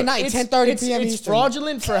no, no. Wednesday night, 10:30 p.m. It's Eastern.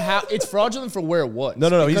 fraudulent for how it's fraudulent for where it was. No.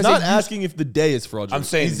 He's Because not it asking if the day is fraudulent. I'm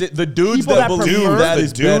saying He's the dudes people that that believe prefer- that the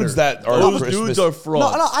is dudes better. that are Those Christmas- dudes are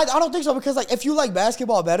frauds. No, I don't think so because like if you like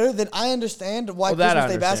basketball better, then I understand why Well, that I Christmas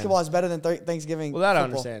Day understand. basketball is better than Thanksgiving. Well, that I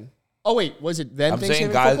football. understand. Oh wait, was it then I'm saying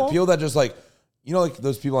Thanksgiving guys, football? people that just like, you know, like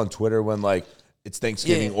those people on Twitter when like it's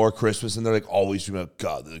Thanksgiving Yeah. or Christmas and they're like always doing,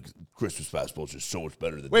 God, the Christmas basketball is just so much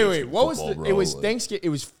better than Wait, Thanksgiving what was football, the? bro. It was Like, Thanksgiving. It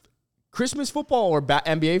was Christmas football or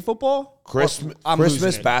NBA football? Christmas I'm losing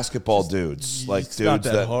Christmas it. basketball dudes, like It's not dudes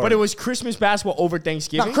that that hard. But it was Christmas basketball over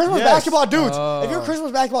Thanksgiving. Now, Christmas Yes. basketball dudes. If you're a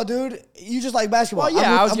Christmas basketball dude, you just like basketball. Well,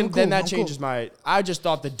 yeah, I'm then cool. that I'm changes cool. my. I just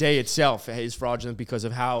thought the day itself is fraudulent because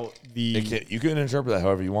of how you can interpret that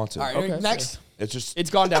however you want to. All right, Okay, next. It's just it's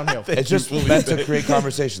gone downhill. it's just meant to create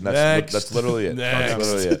conversation. Next. That's literally it. Next.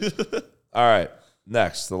 That's literally it. All right,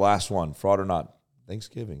 next, the last one, fraud or not.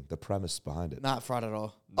 Thanksgiving, the premise behind it. Not fraud at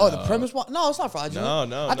all. Oh, the premise one? No, it's not fraudulent.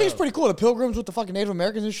 No, I think it's pretty cool. The Pilgrims with the fucking Native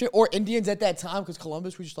Americans and shit, or Indians at that time, because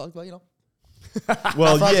Columbus, we just talked about,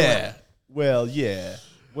 Well, fraudulent. yeah. Well, yeah.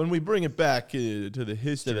 When we bring it back to the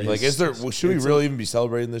history, Like, should we really even be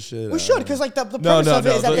celebrating this shit? We should, because like the no, premise no, of it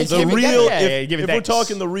no. is that The Thanksgiving. real, Yeah, if, give it if we're thanks.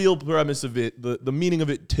 talking the real premise of it, the meaning of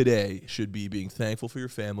it today should be being thankful for your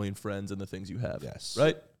family and friends and the things you have. Yes.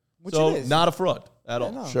 Right. Which so it is. not a fraud at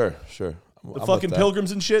all. no. Sure. The fucking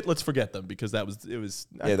pilgrims and shit. Let's forget them because it was.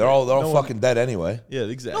 Yeah, they're all no one- fucking dead anyway. Yeah,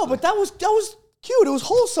 exactly. No, but that was cute. It was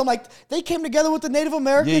wholesome. Like they came together with the Native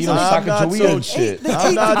Americans. Yeah, you know, and they- Sacagawea and shit. They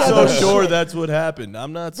I'm ate not so together. sure that's what happened.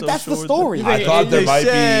 I'm not so that's sure. the story. I thought there They might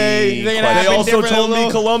say- be. They quite- happened also different, told me though.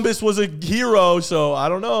 Columbus was a hero, so I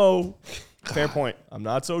don't know. Fair point. I'm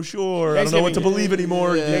not so sure. I don't know what to believe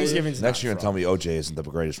anymore. Thanksgiving's Next, you're not gonna tell me OJ isn't the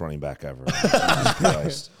greatest running back ever. Jesus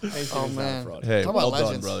Christ. Oh man. Hey, Talk well about done,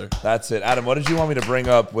 legends. brother. That's it, Adam. What did you want me to bring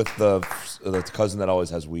up with the cousin that always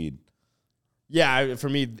has weed? Yeah, for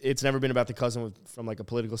me, it's never been about the cousin from like a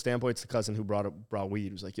political standpoint. It's the cousin who brought weed.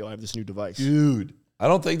 It was like, yo, I have this new device. Dude. I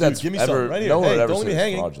don't think that's Give me ever. some right here. No one Hey, would ever don't leave say me it's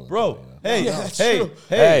hanging. fraudulent, Bro, you know? hey, Yeah, that's hey, true.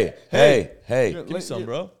 Hey. Give me some,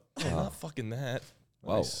 bro. Not fucking that.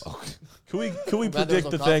 Whoa. Nice. Okay. Can we Glad there was predict no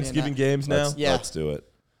the coffee in Thanksgiving that. games now? Yeah. Let's do it,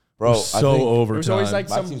 bro. I'm so over It was always like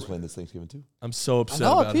My some. team's playing this Thanksgiving too. I'm so upset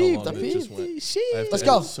know, I about peeped, how long I it just peeped. went. I have to Let's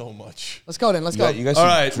go. edit so much. Let's go then. Let's go. You guys All see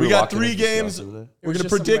right, Drew we got walking 3 in with his games. stuff over there? We're was going to just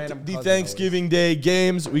some predict random the cousin Thanksgiving Day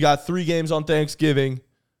games. We got 3 games on Thanksgiving.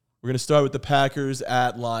 We're going to start with the Packers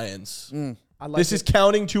at Lions. I like This is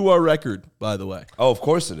counting to our record, by the way. Oh, of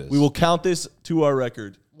course it is. We will count this to our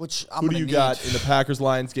record. Which I'm Who do gonna you need. got in the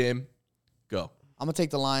Packers-Lions game? Go. I'm gonna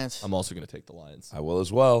take the Lions. I'm also going to take the Lions. I will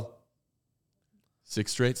as well.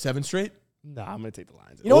 6 straight, 7 straight? Nah, I'm gonna take the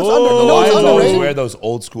Lions. You know what's Oh, under? You know The what's Lions always underrated? wear those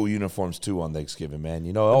old school uniforms too on Thanksgiving, man.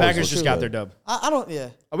 You know, it The always Packers looks just good. got their dub. I don't. Yeah.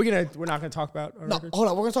 Are we gonna? We're not gonna talk about. Our No, records? hold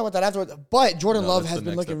on. We're gonna talk about that afterwards. But Jordan No, Love that's has the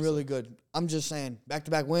been next looking episode. really good. I'm just saying,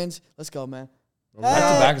 back-to-back wins. Let's go, man. Back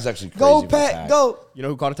to back is actually crazy. Go for the Pat, Pack. go. You know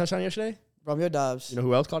who caught a touchdown yesterday? Romeo Dobbs. You know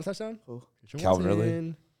who else caught a touchdown? Who? Christian Calvin Watson.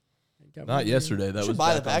 Ridley? Calvin Not Ridley. yesterday. That Should was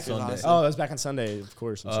buy back the on Packers, Sunday. honestly. Oh, that was back on Sunday. Of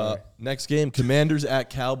course. I'm sorry. Next game, Commanders at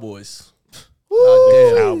Cowboys.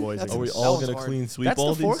 Goddamn Cowboys. That's Are we that all one's going to hard. clean sweep That's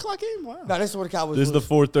all the 4 these? o'clock game. Wow. No, this is what the Cowboys. This is the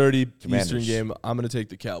lose. 4:30 Commanders. Eastern game. I'm going to take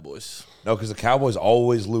the Cowboys. No, because the Cowboys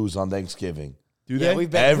always lose on Thanksgiving. Do Yeah, they? we've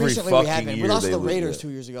been Every recently. We fucking haven't. We year lost to they the lose Raiders it. 2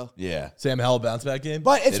 years ago. Yeah. Sam Howell bounce back game.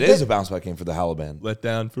 But it's It is been- a bounce back game for the Halaban. Let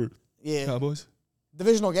down for yeah Cowboys.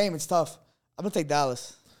 divisional game. It's tough. I'm gonna take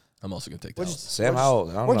Dallas. I'm also going to take We're Dallas. just- Sam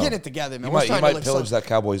Howell, I don't We're know. getting it together, man. You We're might, starting to look pillage so- that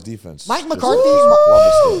Cowboys defense. Mike Just McCarthy.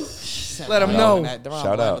 Columbus did. Let him Shout know. out. They're on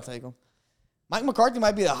Shout line out. to take him. Mike McCarthy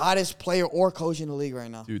might be the hottest player or coach in the league right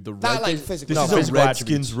now. Dude, the Not like Redskins. physically. This No, is a physical Redskins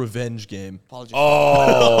attributes. revenge game. Apologies.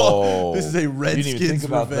 Oh. This is a didn't even Redskins think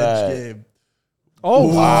about revenge that. game.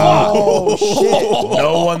 Oh, Oh shit!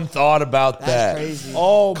 No one thought about That's that. crazy.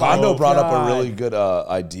 Oh, Kondo my brought up a God. really good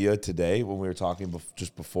idea today when we were talking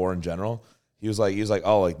just before in general. He was like,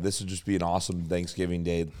 oh, like this would just be an awesome Thanksgiving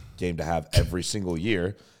Day game to have every single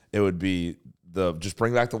year. It would be just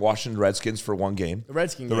bring back the Washington Redskins for one game. The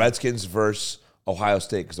Redskin The game. Redskins versus Ohio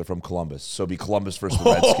State because they're from Columbus. So it'd be Columbus versus the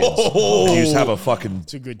Redskins. And you just have a fucking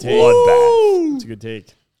It's a good take. bloodbath. It's a good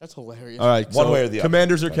take. That's hilarious. All right. One so way or the other.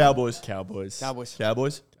 Commanders or Cowboys? Cowboys. Cowboys.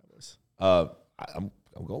 Cowboys?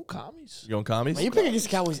 I'm going commies. You going commies? Man, you pick against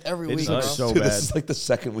the Cowboys every They week, just bro. look so Dude, bad. this is like the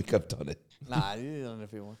second week I've done it. Nah, you don't know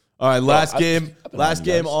if you want. All right, last I- game. I've been Last on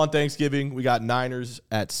you game guys. on Thanksgiving. We got Niners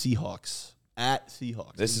at Seahawks. At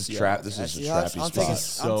Seahawks. This is Seattle. trap. This is a Seahawks, trappy I'm taking. spot.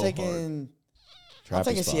 So I'm taking. I'm Trappy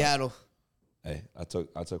taking spot. Seattle. Hey, I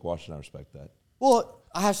took Washington. I respect that. Well,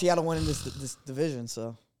 I have Seattle winning this division,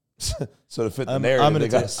 so So to fit the I'm narrative, gonna they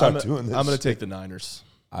got to take- start I'm- doing this. I'm going to take the Niners.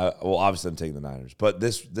 Well, obviously, I'm taking the Niners, but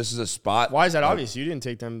this is a spot. Why is that obvious? You didn't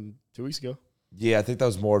take them 2 weeks ago. Yeah, I think that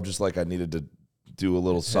was more of just like I needed to do a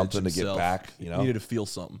little something to get Himself. back. You know, Needed to feel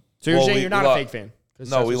something. So you're Well, saying we you're not lo- a fake fan? 'Cause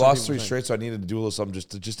no, that's we what some lost people 3 are saying. straight, so I needed to do a little something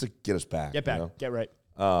just to get us back. Get back. You Get right.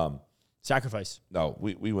 know? Sacrifice. No,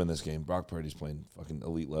 we win this game. Brock Purdy's playing fucking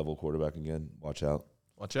elite level quarterback again. Watch out.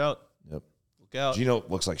 Watch out. Yep. Look out. Gino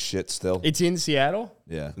looks like shit still. It's in Seattle.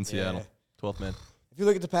 Yeah. in Seattle. 12th man. if you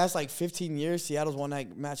look at the past like 15 years, Seattle's won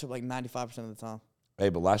that matchup like 95% of the time. Hey,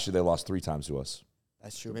 but last year they lost 3 times to us.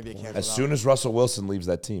 That's true. Maybe it can't. As soon as Russell Wilson leaves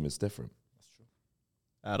that team, it's different.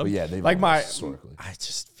 Adam? But yeah, they've Like won my, historically. I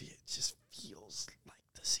just feel, it just feels like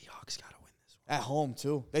the Seahawks got to win this one. At home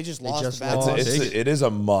too. They just They lost. just the bad lost. team. It is a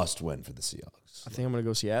must win for the Seahawks. I think I'm gonna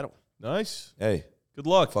go Seattle. Nice. Hey, Good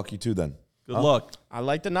luck. fuck you too then. Good luck. I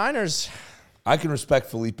like the Niners. I can respect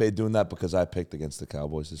Felipe doing that because I picked against the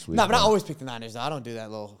Cowboys this week. No, but I always pick the Niners. I don't do that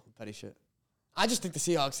little petty shit. I just think the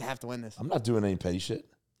Seahawks have to win this. I'm not doing any petty shit.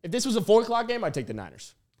 If this was a 4 o'clock game, I'd take the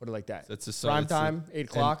Niners. Put it like that. That's a Prime it's a- time, 8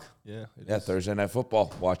 o'clock. Yeah. it Yeah, is. Thursday Night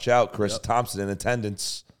Football. Watch out. Chris Thompson in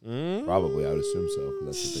attendance. Probably, I would assume so. 'Cause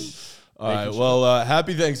that's the big. All right. Well,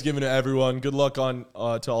 happy Thanksgiving to everyone. Good luck on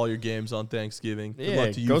to all your games on Thanksgiving. Good Yeah,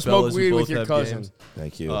 luck to you go fellas smoke who weed both with your have cousin. games.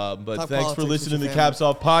 Thank you. But Talk thanks for politics with listening to your the Caps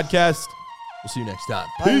Off podcast. We'll see you next time.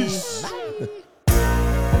 Peace.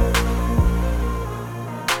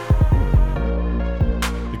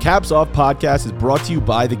 The Caps Off podcast is brought to you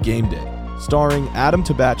by The Game Day, starring Adam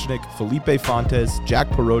Tabachnik, Felipe Fontes, Jack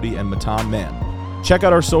Perotti, and Matan Mann. Check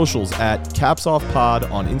out our socials at Caps Off Pod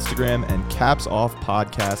on Instagram and Caps Off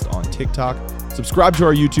Podcast on TikTok. Subscribe to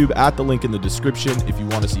our YouTube at the link in the description if you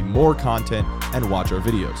want to see more content and watch our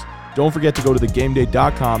videos. Don't forget to go to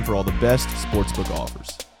thegameday.com for all the best sportsbook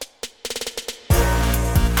offers.